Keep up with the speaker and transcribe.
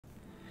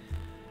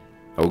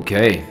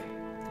Okay.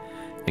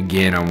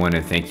 Again, I want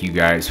to thank you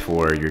guys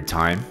for your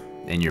time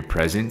and your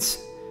presence,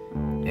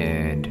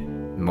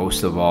 and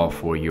most of all,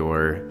 for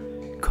your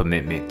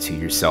commitment to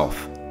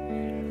yourself.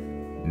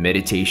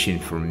 Meditation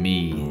for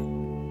me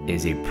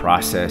is a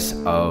process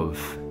of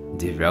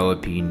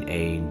developing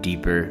a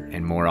deeper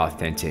and more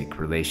authentic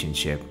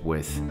relationship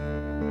with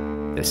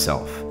the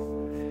self.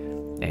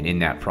 And in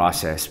that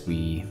process,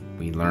 we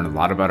learn a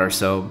lot about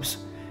ourselves,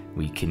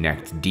 we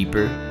connect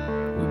deeper,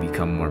 we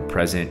become more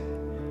present,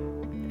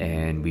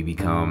 and we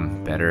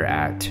become better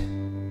at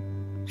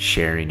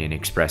sharing and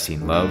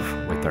expressing love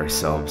with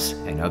ourselves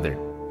and others.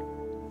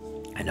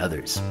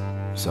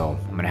 So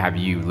I'm gonna have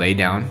you lay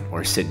down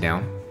or sit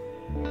down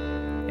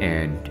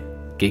and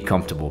get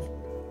comfortable.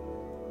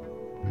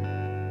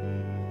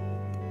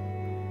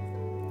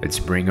 Let's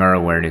bring our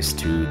awareness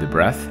to the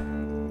breath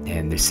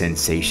and the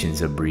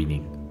sensations of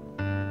breathing.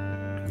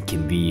 It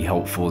can be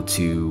helpful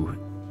to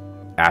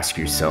ask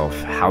yourself,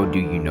 how do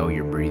you know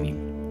you're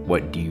breathing?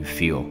 What do you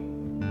feel?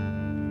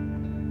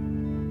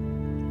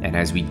 And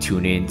as we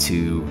tune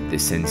into the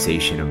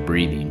sensation of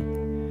breathing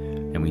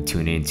and we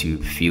tune into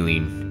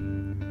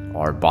feeling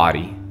our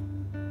body,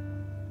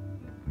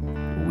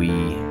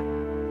 we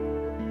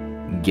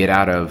get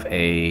out of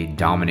a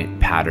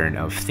dominant pattern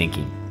of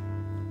thinking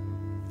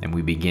and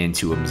we begin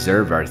to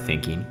observe our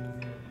thinking,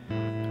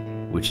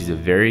 which is a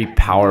very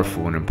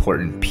powerful and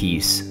important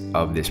piece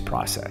of this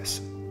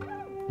process.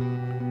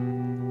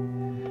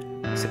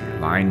 So you're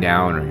lying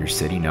down or you're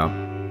sitting up.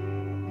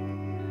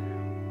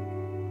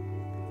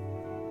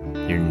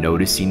 You're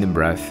noticing the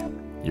breath.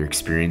 You're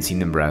experiencing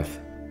the breath.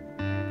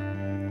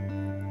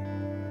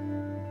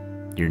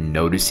 You're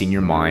noticing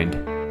your mind.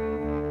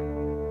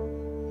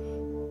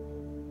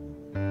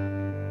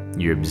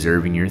 You're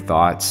observing your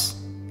thoughts,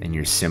 and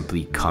you're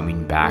simply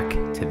coming back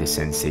to the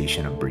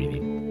sensation of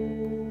breathing.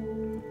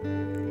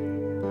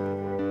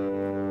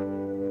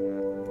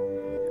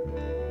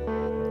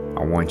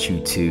 I want you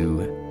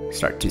to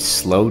start to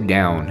slow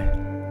down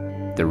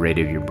the rate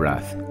of your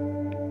breath.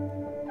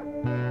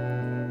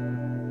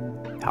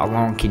 How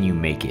long can you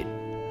make it?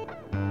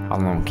 How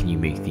long can you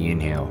make the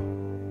inhale?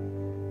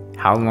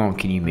 How long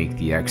can you make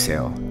the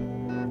exhale?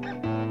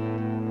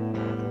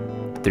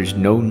 There's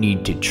no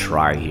need to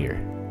try here.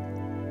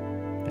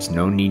 There's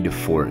no need to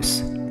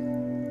force.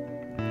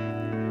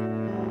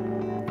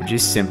 We're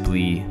just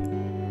simply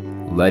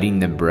letting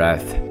the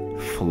breath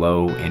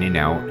flow in and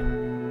out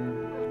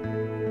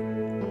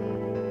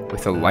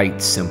with a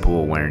light, simple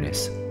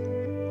awareness.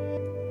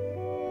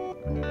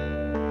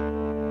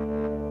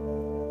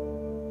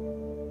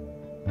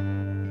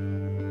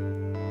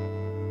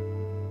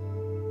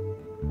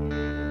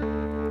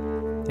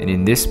 And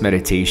in this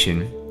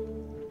meditation,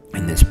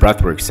 in this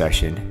breathwork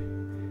session,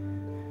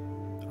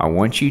 I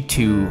want you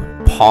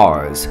to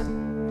pause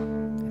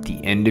at the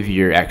end of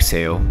your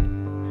exhale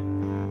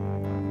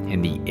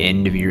and the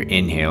end of your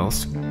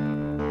inhales,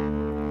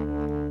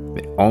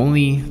 but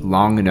only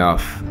long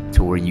enough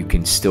to where you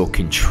can still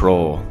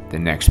control the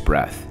next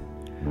breath.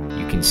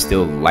 You can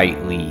still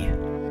lightly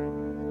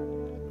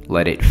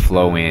let it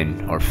flow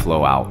in or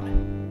flow out.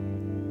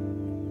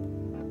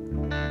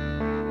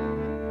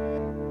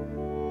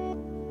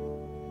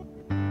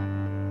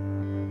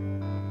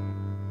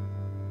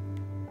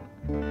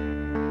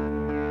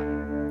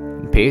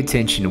 Pay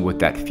attention to what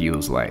that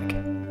feels like.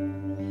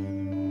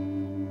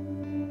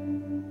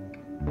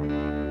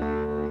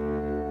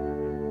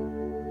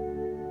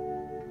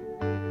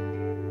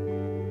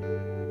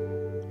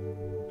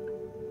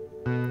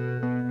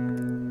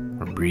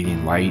 We're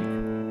breathing light.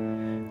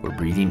 We're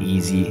breathing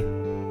easy,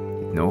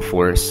 with no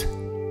force.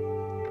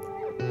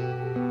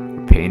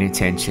 We're paying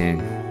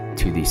attention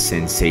to the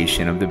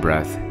sensation of the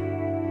breath.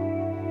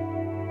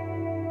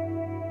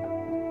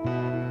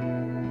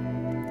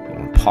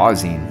 And we're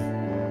pausing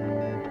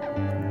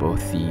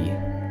both the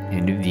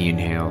end of the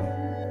inhale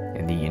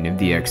and the end of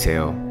the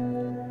exhale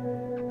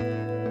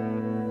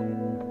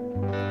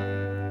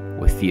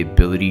with the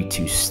ability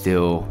to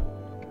still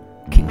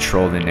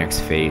control the next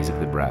phase of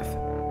the breath.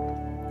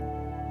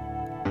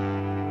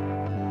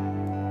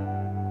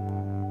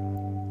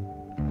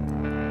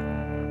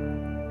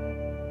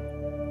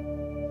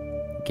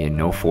 Again,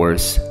 no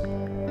force.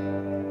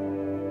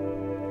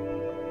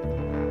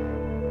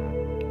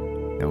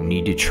 No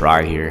need to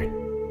try here.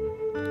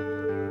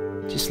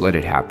 Just let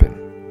it happen.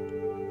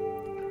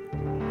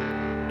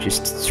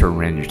 Just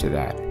surrender to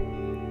that.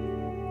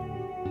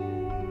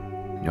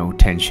 No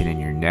tension in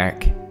your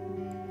neck.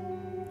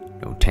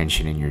 No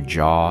tension in your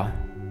jaw.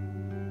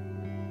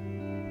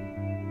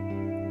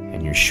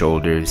 And your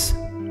shoulders.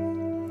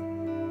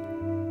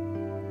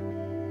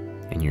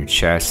 And your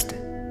chest.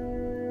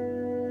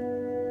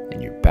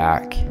 And your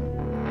back.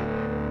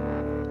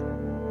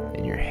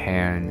 And your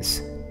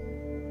hands.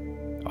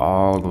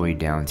 All the way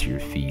down to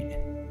your feet.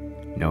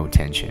 No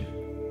tension.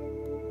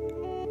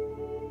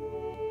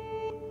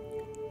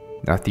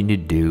 Nothing to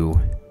do,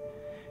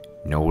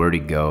 nowhere to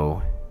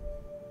go,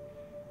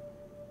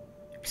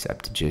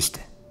 except to just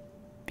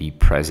be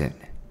present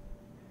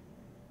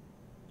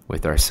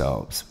with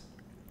ourselves.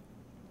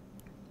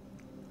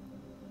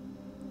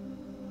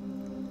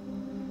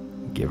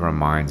 Give our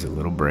minds a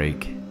little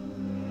break.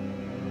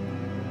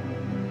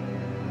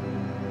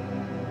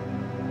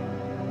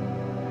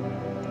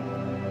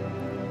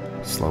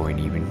 Slowing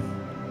even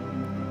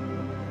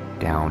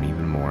down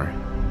even more.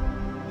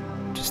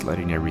 Just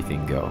letting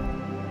everything go.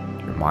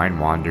 Your mind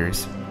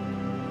wanders.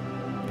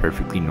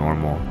 Perfectly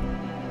normal.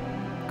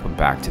 Come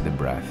back to the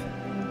breath.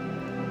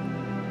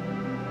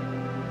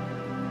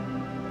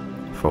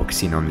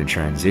 Focusing on the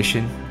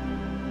transition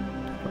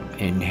from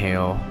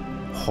inhale,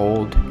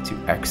 hold to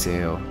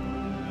exhale,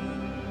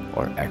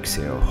 or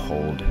exhale,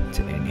 hold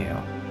to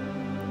inhale.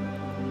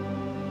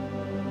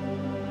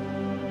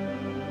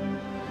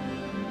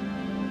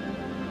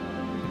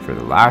 For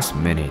the last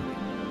minute,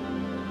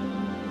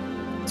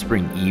 let's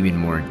bring even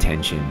more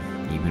attention,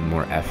 even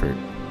more effort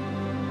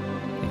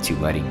into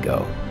letting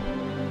go,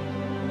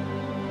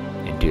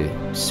 into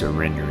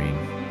surrendering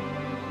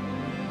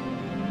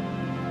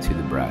to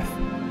the breath.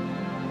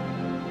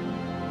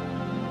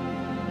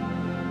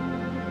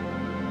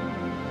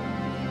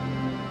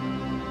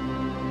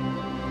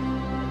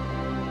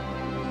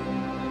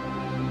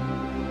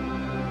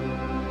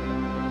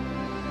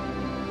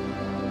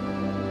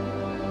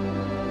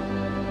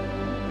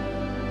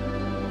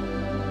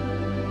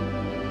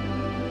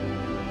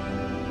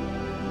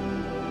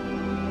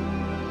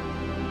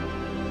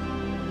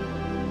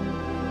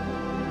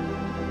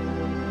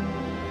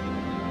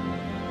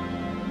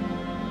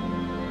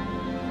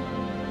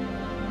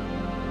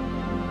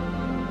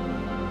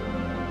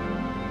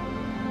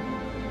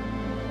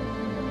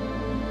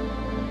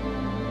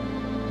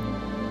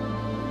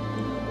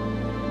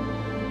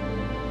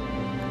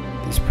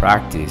 This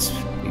practice,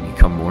 we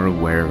become more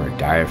aware of our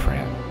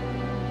diaphragm.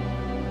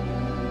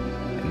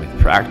 And with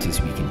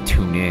practice, we can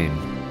tune in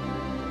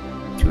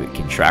to it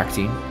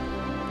contracting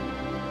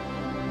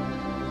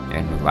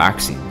and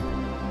relaxing.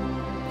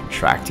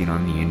 Contracting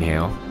on the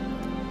inhale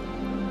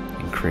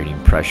and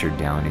creating pressure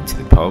down into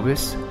the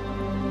pelvis,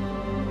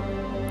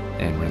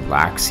 and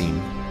relaxing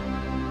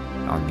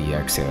on the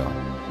exhale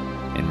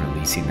and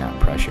releasing that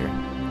pressure.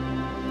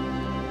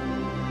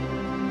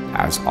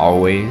 As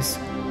always,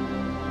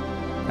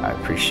 I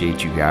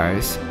appreciate you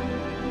guys.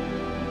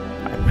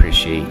 I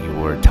appreciate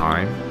your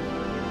time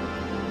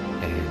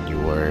and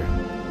your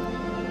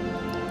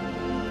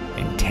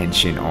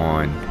intention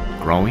on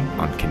growing,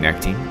 on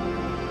connecting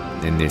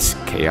in this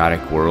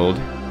chaotic world.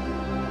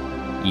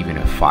 Even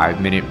a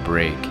 5-minute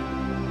break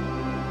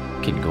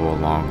can go a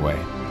long way.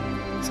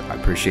 So I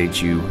appreciate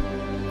you.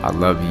 I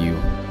love you,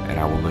 and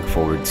I will look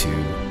forward to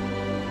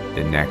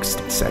the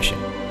next session.